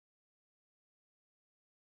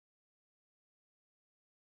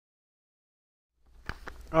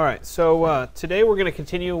All right, so today we're going to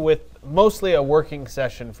continue with mostly a working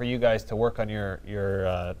session for you guys to work on your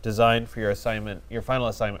design for your assignment, your final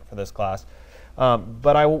assignment for this class.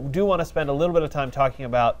 But I do want to spend a little bit of time talking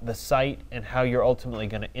about the site and how you're ultimately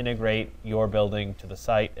going to integrate your building to the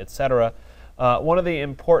site, etc. One of the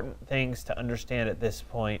important things to understand at this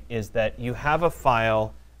point is that you have a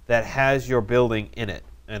file that has your building in it,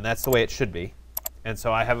 and that's the way it should be. And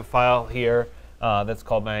so I have a file here that's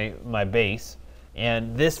called my base.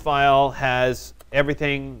 And this file has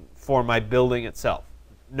everything for my building itself.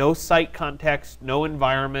 No site context, no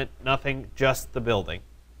environment, nothing, just the building.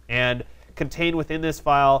 And contained within this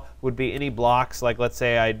file would be any blocks, like let's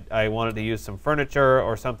say I wanted to use some furniture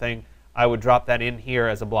or something, I would drop that in here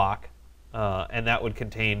as a block. And that would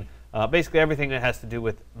contain basically everything that has to do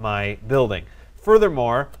with my building.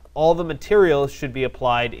 Furthermore, all the materials should be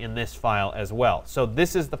applied in this file as well. So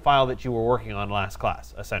this is the file that you were working on last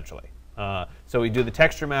class, essentially. So we do the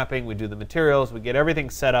texture mapping, we do the materials, we get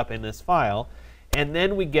everything set up in this file, and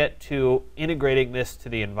then we get to integrating this to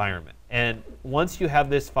the environment. And once you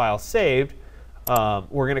have this file saved,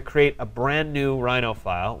 we're going to create a brand new Rhino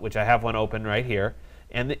file, which I have one open right here.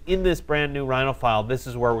 And in this brand new Rhino file, this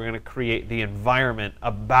is where we're going to create the environment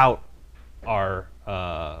about our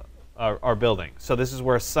building. So this is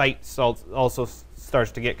where site also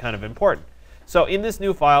starts to get kind of important. So in this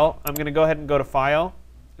new file, I'm going to go ahead and go to File,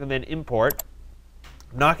 and then Import.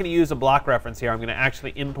 I'm not going to use a block reference here. I'm going to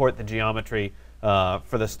actually import the geometry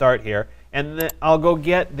for the start here. And then I'll go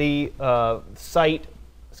get the site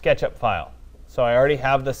SketchUp file. So I already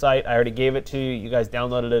have the site. I already gave it to you. You guys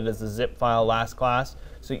downloaded it as a zip file last class.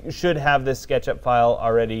 So you should have this SketchUp file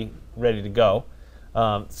already ready to go.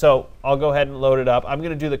 So I'll go ahead and load it up. I'm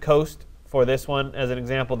going to do the coast for this one as an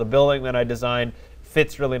example. The building that I designed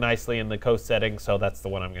fits really nicely in the coast setting, so that's the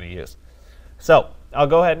one I'm going to use. So I'll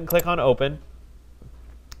go ahead and click on Open.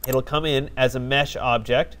 It'll come in as a mesh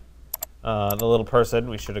object, the little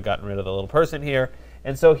person. We should have gotten rid of the little person here.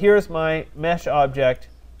 And so here's my mesh object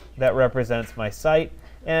that represents my site.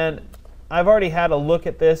 And I've already had a look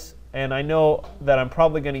at this, and I know that I'm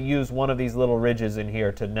probably going to use one of these little ridges in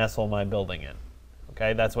here to nestle my building in.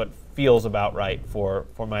 Okay, that's what feels about right for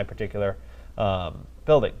my particular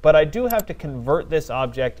building. But I do have to convert this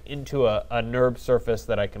object into a NURB surface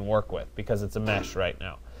that I can work with because it's a mesh right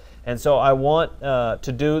now. And so I want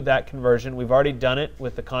to do that conversion. We've already done it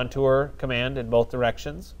with the contour command in both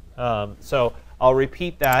directions. So I'll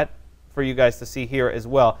repeat that for you guys to see here as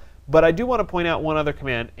well. But I do want to point out one other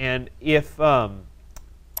command. And if you're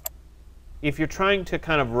trying to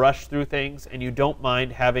kind of rush through things and you don't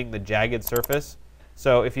mind having the jagged surface,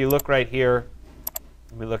 so if you look right here,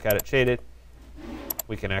 let me look at it shaded.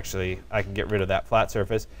 I can get rid of that flat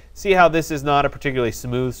surface. See how this is not a particularly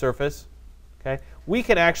smooth surface? Okay, we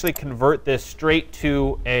can actually convert this straight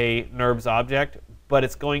to a NURBS object, but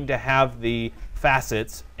it's going to have the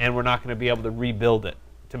facets, and we're not going to be able to rebuild it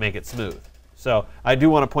to make it smooth. So I do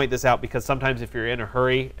want to point this out because sometimes if you're in a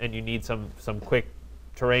hurry and you need some quick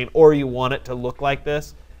terrain, or you want it to look like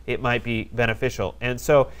this, it might be beneficial. And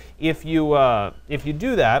so if you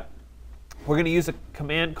do that, we're going to use a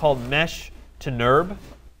command called mesh to NURB,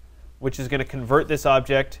 which is going to convert this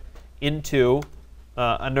object into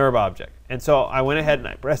a NURB object. And so I went ahead and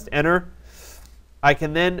I pressed Enter. I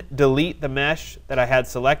can then delete the mesh that I had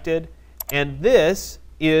selected. And this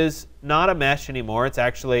is not a mesh anymore. It's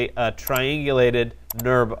actually a triangulated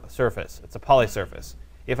NURB surface. It's a polysurface.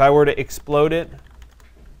 If I were to explode it,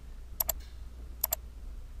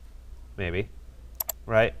 maybe,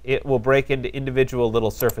 right, it will break into individual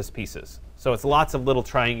little surface pieces. So it's lots of little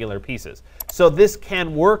triangular pieces. So this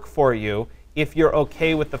can work for you if you're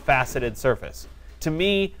okay with the faceted surface. To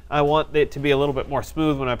me, I want it to be a little bit more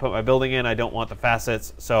smooth when I put my building in. I don't want the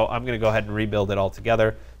facets, so I'm going to go ahead and rebuild it all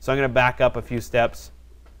together. So I'm going to back up a few steps,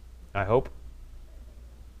 I hope.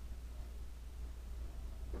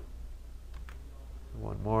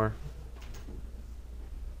 One more.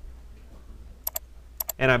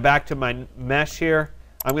 And I'm back to my mesh here.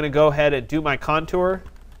 I'm going to go ahead and do my contour.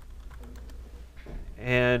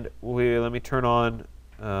 And let me turn on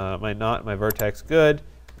my vertex. Good.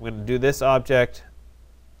 I'm going to do this object.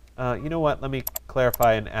 You know what? Let me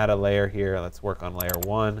clarify and add a layer here. Let's work on layer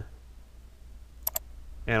 1.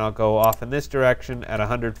 And I'll go off in this direction at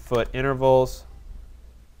 100-foot intervals.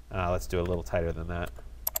 Let's do a little tighter than that.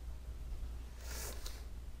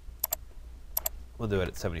 We'll do it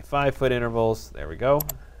at 75-foot intervals. There we go.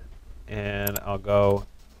 And I'll go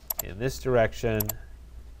in this direction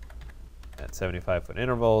at 75-foot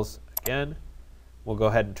intervals again. We'll go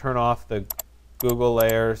ahead and turn off the Google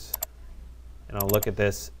layers, and I'll look at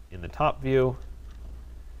this in the top view.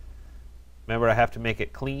 Remember, I have to make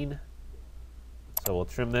it clean. So we'll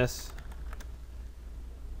trim this.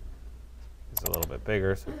 It's a little bit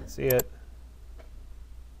bigger so you can see it.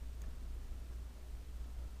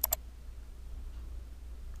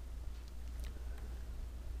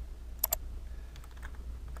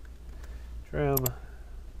 Trim.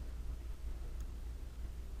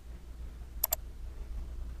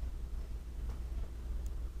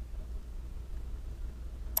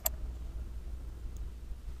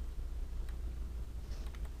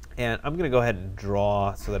 And I'm going to go ahead and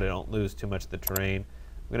draw so that I don't lose too much of the terrain.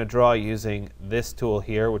 I'm going to draw using this tool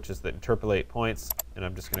here, which is the interpolate points, and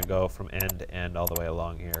I'm just going to go from end to end all the way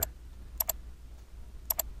along here.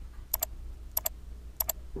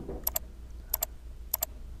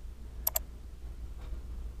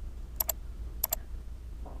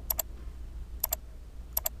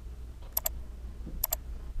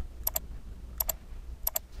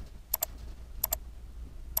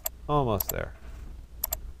 Almost there.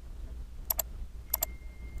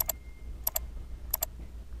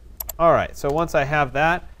 All right, so once I have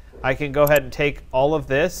that, I can go ahead and take all of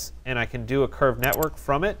this and I can do a curve network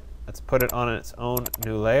from it. Let's put it on its own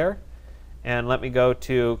new layer. And let me go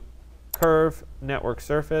to curve network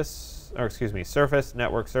surface, or excuse me, surface,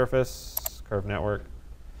 network surface, curve network.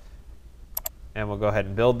 And we'll go ahead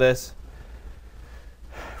and build this.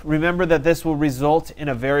 Remember that this will result in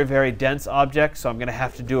a very, very dense object, so I'm going to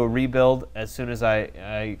have to do a rebuild as soon as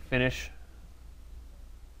I finish.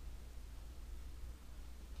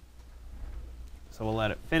 So we'll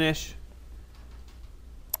let it finish,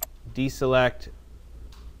 deselect,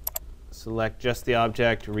 select just the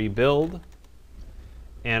object, rebuild,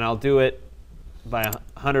 and I'll do it by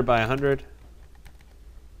 100 by 100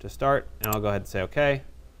 to start, and I'll go ahead and say OK.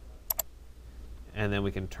 And then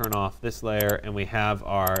we can turn off this layer, and we have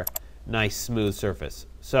our nice smooth surface.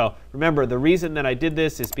 So remember, the reason that I did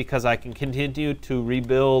this is because I can continue to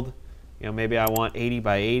rebuild. You know, maybe I want 80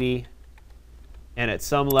 by 80. And at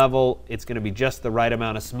some level, it's going to be just the right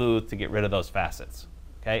amount of smooth to get rid of those facets.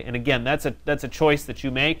 Okay? And again, that's a choice that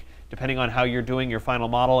you make depending on how you're doing your final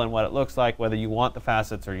model and what it looks like, whether you want the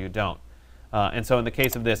facets or you don't. And so in the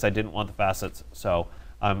case of this, I didn't want the facets, so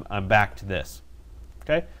I'm back to this.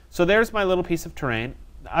 Okay? So there's my little piece of terrain.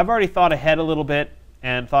 I've already thought ahead a little bit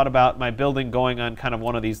and thought about my building going on kind of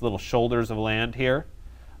one of these little shoulders of land here.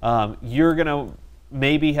 You're going to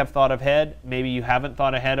maybe have thought ahead, maybe you haven't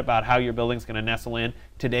thought ahead about how your building's going to nestle in.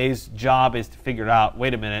 Today's job is to figure out,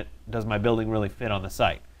 wait a minute, does my building really fit on the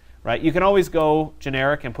site? Right? You can always go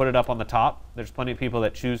generic and put it up on the top. There's plenty of people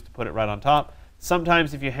that choose to put it right on top.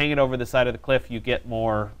 Sometimes if you hang it over the side of the cliff, you get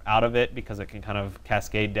more out of it because it can kind of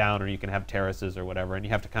cascade down, or you can have terraces or whatever, and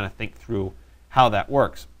you have to kind of think through how that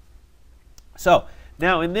works. So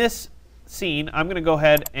now in this scene, I'm going to go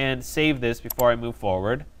ahead and save this before I move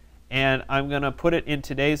forward. And I'm going to put it in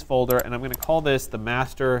today's folder, and I'm going to call this the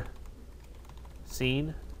master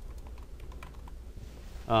scene.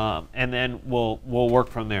 And then we'll work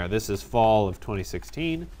from there. This is fall of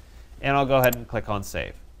 2016. And I'll go ahead and click on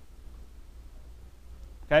save.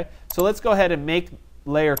 Okay, so let's go ahead and make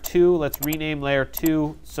layer 2. Let's rename layer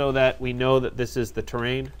 2 so that we know that this is the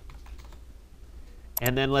terrain.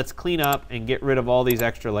 And then let's clean up and get rid of all these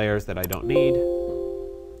extra layers that I don't need.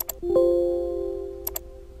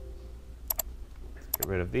 Get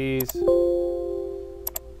rid of these.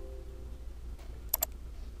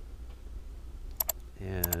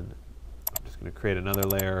 And I'm just going to create another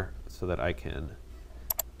layer so that I can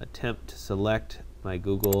attempt to select my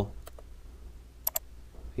Google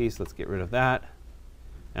piece. Let's get rid of that.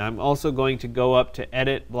 And I'm also going to go up to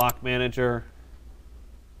Edit Block Manager,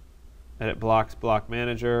 Edit Blocks, Block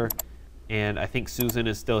Manager, and I think Susan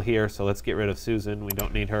is still here, so let's get rid of Susan. We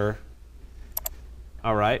don't need her.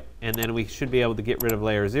 All right, and then we should be able to get rid of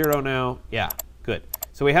layer 0 now. Yeah, good.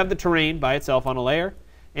 So we have the terrain by itself on a layer,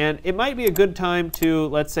 and it might be a good time to,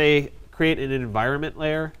 let's say, create an environment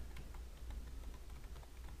layer.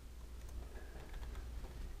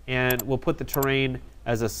 And we'll put the terrain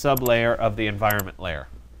as a sub-layer of the environment layer.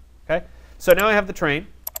 Okay? So now I have the terrain,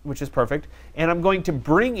 which is perfect, and I'm going to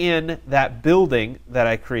bring in that building that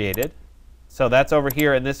I created. So that's over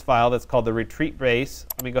here in this file that's called the retreat base.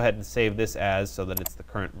 Let me go ahead and save this as so that it's the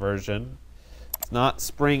current version. It's not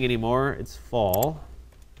spring anymore, it's fall.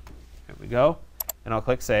 There we go. And I'll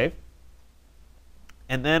click save.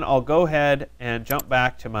 And then I'll go ahead and jump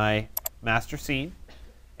back to my master scene.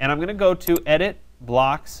 And I'm going to go to Edit,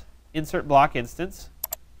 Blocks, Insert Block Instance.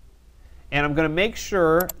 And I'm going to make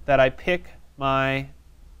sure that I pick my,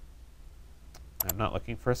 I'm not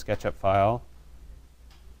looking for a SketchUp file.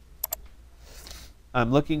 I'm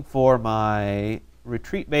looking for my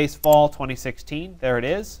retreat base fall 2016. There it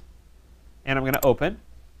is. and I'm going to open.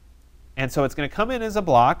 And so it's going to come in as a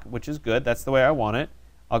block, which is good. That's the way I want it.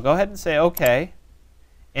 I'll go ahead and say OK.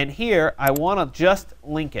 And here, I want to just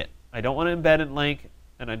link it. I don't want to embed and link,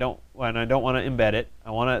 and I don't want to embed it.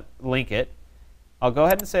 I want to link it. I'll go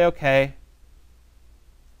ahead and say OK.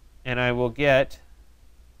 And I will get,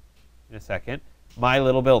 in a second, my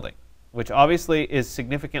little building, which obviously is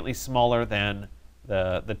significantly smaller than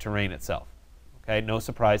the terrain itself. Okay, no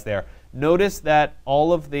surprise there. Notice that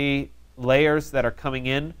all of the layers that are coming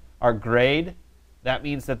in are grayed. That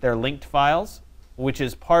means that they're linked files, which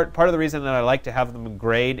is part of the reason that I like to have them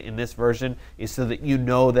grayed in this version is so that you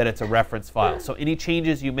know that it's a reference file. So any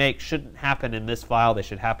changes you make shouldn't happen in this file. They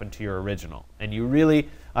should happen to your original. And you really,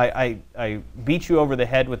 I beat you over the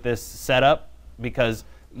head with this setup because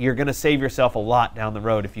you're going to save yourself a lot down the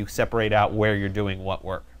road if you separate out where you're doing what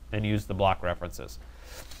work and use the block references.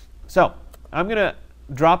 So I'm going to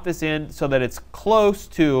drop this in so that it's close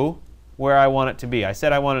to where I want it to be. I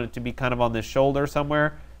said I wanted it to be kind of on this shoulder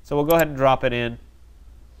somewhere. So we'll go ahead and drop it in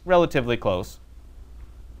relatively close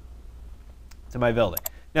to my building.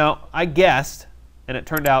 Now, I guessed, and it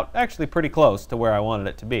turned out actually pretty close to where I wanted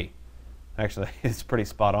it to be. Actually, it's pretty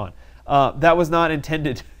spot on. That was not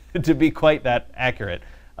intended to be quite that accurate.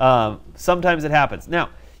 Sometimes it happens. Now,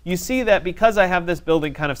 you see that because I have this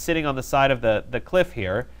building kind of sitting on the side of the cliff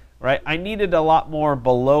here, right, I needed a lot more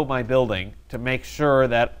below my building to make sure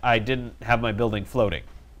that I didn't have my building floating.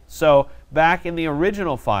 So back in the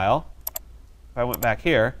original file, if I went back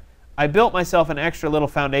here, I built myself an extra little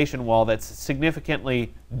foundation wall that's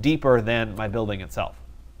significantly deeper than my building itself.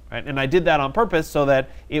 Right? And I did that on purpose so that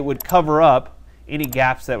it would cover up any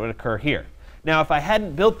gaps that would occur here. Now, if I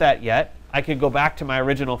hadn't built that yet, I could go back to my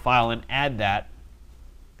original file and add that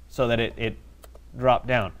so that it dropped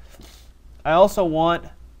down. I also want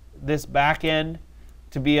this back end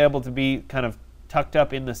to be able to be kind of tucked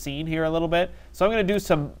up in the scene here a little bit. So I'm going to do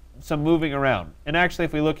some moving around. And actually,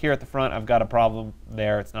 if we look here at the front, I've got a problem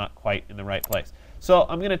there. It's not quite in the right place. So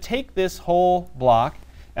I'm going to take this whole block,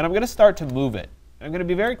 and I'm going to start to move it. I'm going to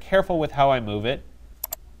be very careful with how I move it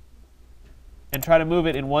and try to move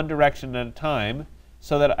it in one direction at a time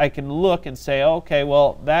so that I can look and say, okay,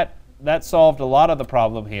 well, that solved a lot of the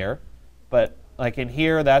problem here. But like in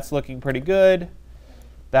here, that's looking pretty good.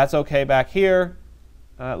 That's okay back here.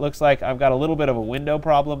 It looks like I've got a little bit of a window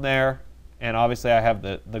problem there. And obviously, I have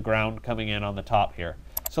the ground coming in on the top here.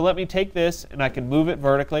 So let me take this, and I can move it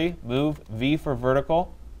vertically. Move V for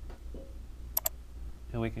vertical.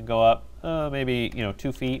 And we can go up maybe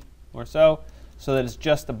 2 feet or so that it's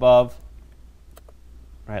just above,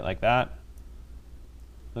 right, like that.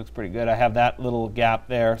 Looks pretty good. I have that little gap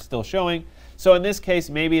there still showing. So in this case,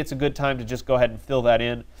 maybe it's a good time to just go ahead and fill that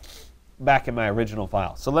in back in my original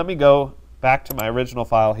file. So let me go back to my original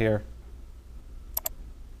file here.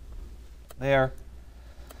 There.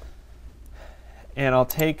 And I'll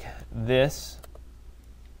take this,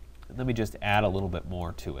 and let me just add a little bit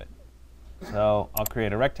more to it. So I'll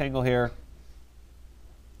create a rectangle here.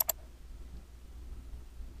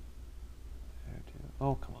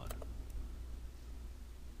 Oh, come on.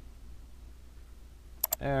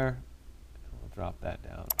 There. And we'll drop that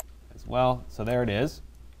down as well. So there it is.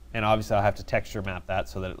 And obviously I'll have to texture map that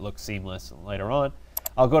so that it looks seamless later on.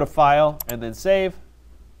 I'll go to File and then Save.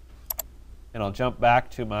 And I'll jump back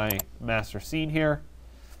to my master scene here.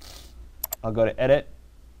 I'll go to Edit,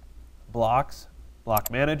 Blocks,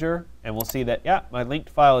 Block Manager, and we'll see that, yeah, my linked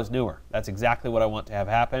file is newer. That's exactly what I want to have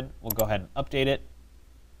happen. We'll go ahead and update it.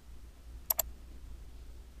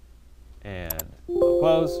 And I'll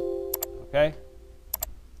close. Okay.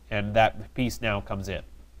 And that piece now comes in.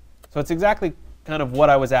 So it's exactly kind of what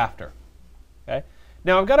I was after. Okay.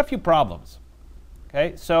 Now I've got a few problems.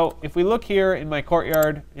 Okay, so if we look here in my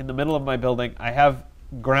courtyard in the middle of my building, I have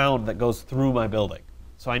ground that goes through my building.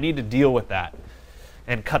 So I need to deal with that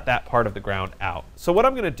and cut that part of the ground out. So what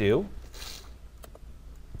I'm going to do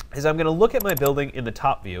is I'm going to look at my building in the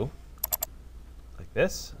top view, like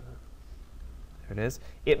this. There it is.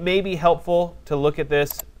 It may be helpful to look at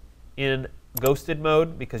this in ghosted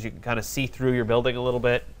mode because you can kind of see through your building a little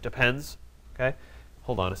bit. Depends. Okay.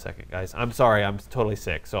 Hold on a second, guys. I'm sorry. I'm totally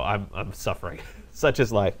sick, so I'm suffering. Such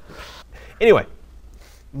is life. Anyway,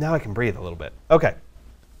 now I can breathe a little bit. Okay.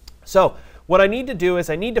 So what I need to do is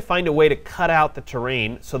I need to find a way to cut out the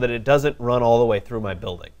terrain so that it doesn't run all the way through my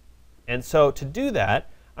building. And so to do that,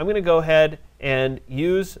 I'm going to go ahead and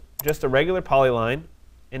use just a regular polyline.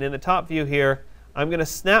 And in the top view here, I'm going to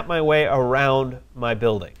snap my way around my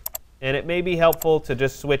building. And it may be helpful to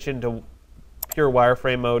just switch into pure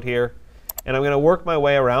wireframe mode here. And I'm going to work my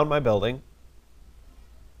way around my building.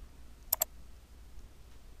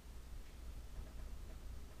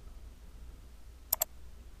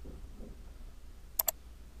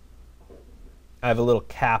 I have a little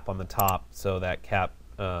cap on the top, so that cap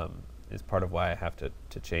is part of why I have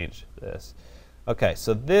to change this. Okay,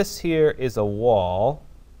 so this here is a wall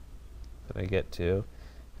that I get to,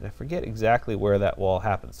 and I forget exactly where that wall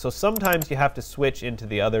happens. So sometimes you have to switch into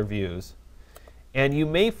the other views, and you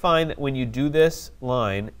may find that when you do this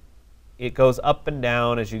line, it goes up and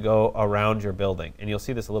down as you go around your building, and you'll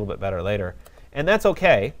see this a little bit better later. And that's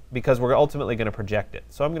okay, because we're ultimately going to project it.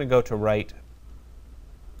 So I'm going to go to right.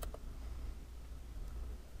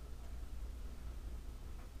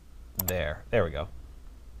 There we go.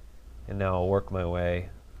 And now I'll work my way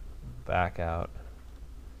back out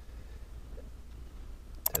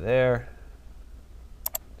to there,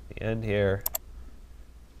 to the end here,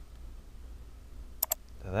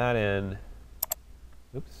 to that end.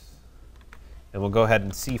 Oops. And we'll go ahead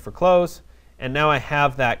and C for close. And now I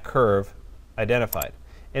have that curve identified.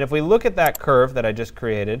 And if we look at that curve that I just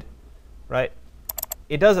created, right,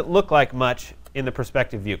 it doesn't look like much in the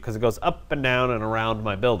perspective view because it goes up and down and around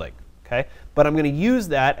my building. Okay? But I'm going to use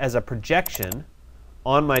that as a projection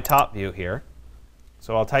on my top view here.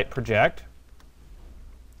 So I'll type project,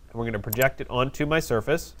 and we're going to project it onto my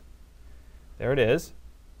surface. There it is.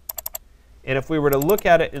 And if we were to look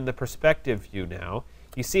at it in the perspective view now,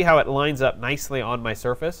 you see how it lines up nicely on my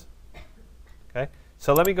surface? Okay?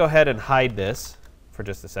 So let me go ahead and hide this for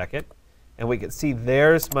just a second. And we can see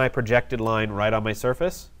there's my projected line right on my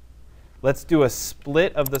surface. Let's do a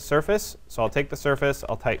split of the surface. So I'll take the surface,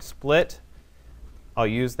 I'll type split. I'll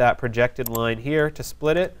use that projected line here to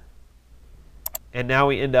split it. And now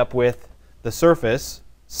we end up with the surface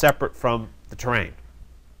separate from the terrain.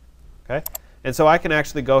 Okay? And so I can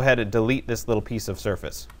actually go ahead and delete this little piece of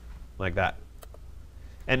surface like that.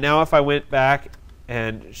 And now if I went back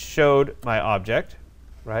and showed my object,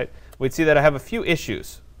 right, we'd see that I have a few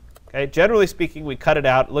issues. Okay? Generally speaking, we cut it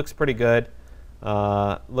out. It looks pretty good.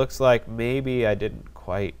 Looks like maybe I didn't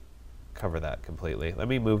quite cover that completely. Let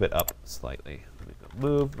me move it up slightly. Let me go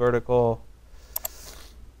move, vertical.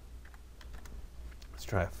 Let's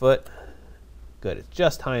try a foot. Good. It's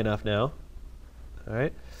just high enough now. All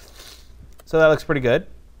right. So that looks pretty good.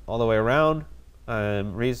 All the way around.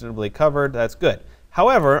 I'm reasonably covered. That's good.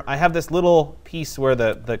 However, I have this little piece where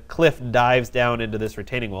the cliff dives down into this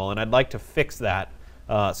retaining wall, and I'd like to fix that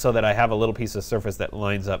so that I have a little piece of surface that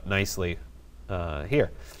lines up nicely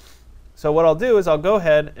here. So what I'll do is I'll go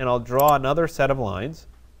ahead and I'll draw another set of lines.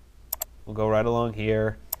 We'll go right along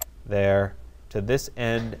here, there, to this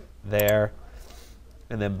end, there,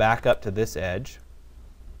 and then back up to this edge.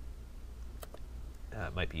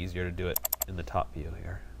 It might be easier to do it in the top view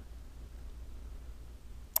here.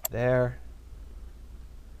 There.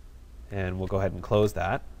 And we'll go ahead and close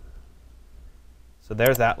that. So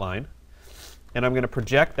there's that line. And I'm going to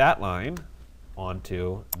project that line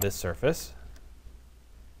onto this surface,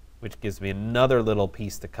 which gives me another little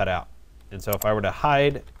piece to cut out. And so if I were to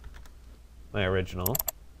hide my original,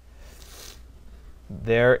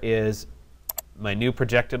 there is my new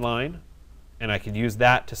projected line, and I could use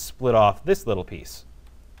that to split off this little piece.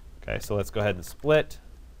 Okay, so let's go ahead and split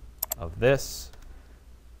of this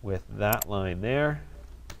with that line there.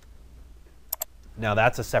 Now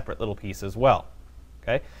that's a separate little piece as well.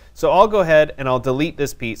 Okay, so I'll go ahead and I'll delete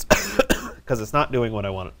this piece because it's not doing what I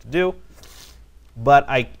want it to do. But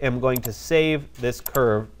I am going to save this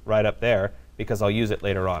curve right up there because I'll use it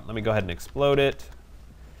later on. Let me go ahead and explode it.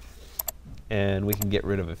 And we can get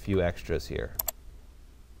rid of a few extras here.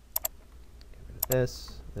 Get rid of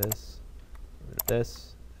this, this, get rid of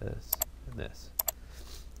this, this, and this.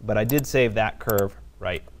 But I did save that curve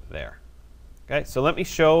right there. Okay, so let me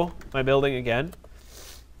show my building again.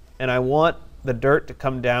 And I want the dirt to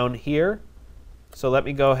come down here. So let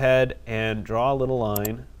me go ahead and draw a little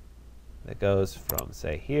line that goes from,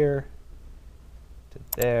 say, here to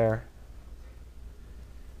there.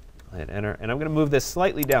 And enter. And I'm going to move this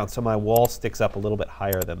slightly down so my wall sticks up a little bit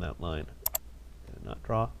higher than that line. Did it not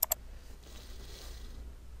draw?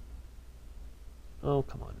 Oh,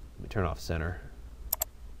 come on. Let me turn off center.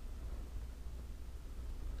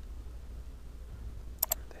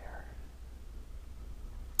 There.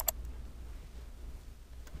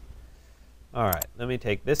 All right. Let me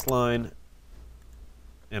take this line,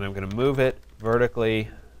 and I'm going to move it vertically,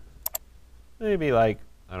 maybe like,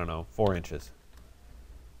 I don't know, 4 inches.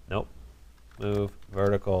 Nope. Move,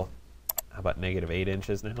 vertical. How about -8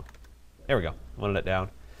 inches now? There we go. Wanted it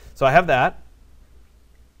down. So I have that.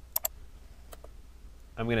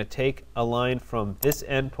 I'm going to take a line from this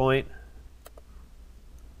end point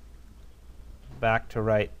back to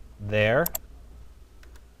right there.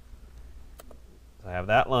 So I have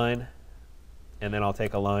that line. And then I'll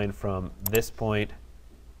take a line from this point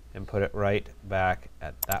and put it right back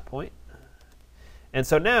at that point. And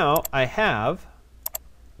so now I have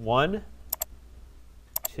 1,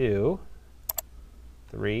 2,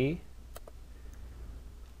 3,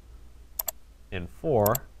 and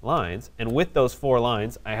 4 lines. And with those 4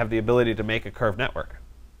 lines, I have the ability to make a curved network,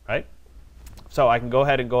 right? So I can go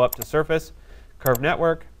ahead and go up to Surface, Curved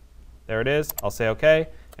Network. There it is. I'll say OK.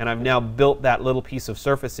 And I've now built that little piece of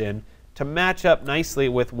surface in to match up nicely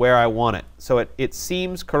with where I want it. So it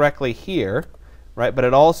seams correctly here, right? But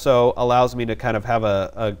it also allows me to kind of have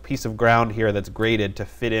a piece of ground here that's graded to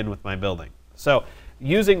fit in with my building. So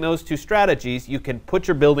using those 2 strategies, you can put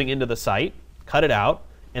your building into the site, cut it out,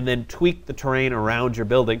 and then tweak the terrain around your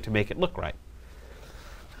building to make it look right.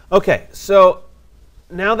 OK, so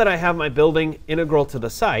now that I have my building integral to the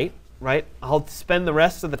site, right, I'll spend the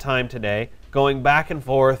rest of the time today going back and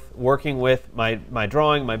forth, working with my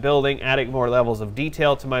drawing, my building, adding more levels of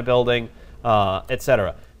detail to my building,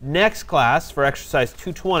 etc. Next class, for exercise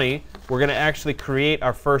 220, we're going to actually create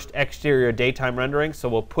our first exterior daytime rendering. So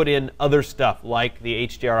we'll put in other stuff like the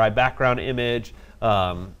HDRI background image,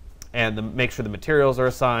 and make sure the materials are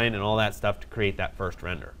assigned and all that stuff to create that first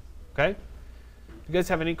render. Okay? You guys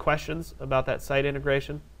have any questions about that site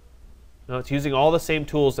integration? No, it's using all the same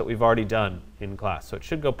tools that we've already done in class, so it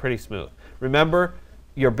should go pretty smooth. Remember,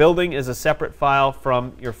 your building is a separate file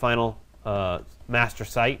from your final master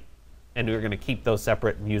site, and we're going to keep those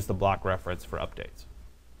separate and use the block reference for updates.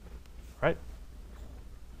 All right?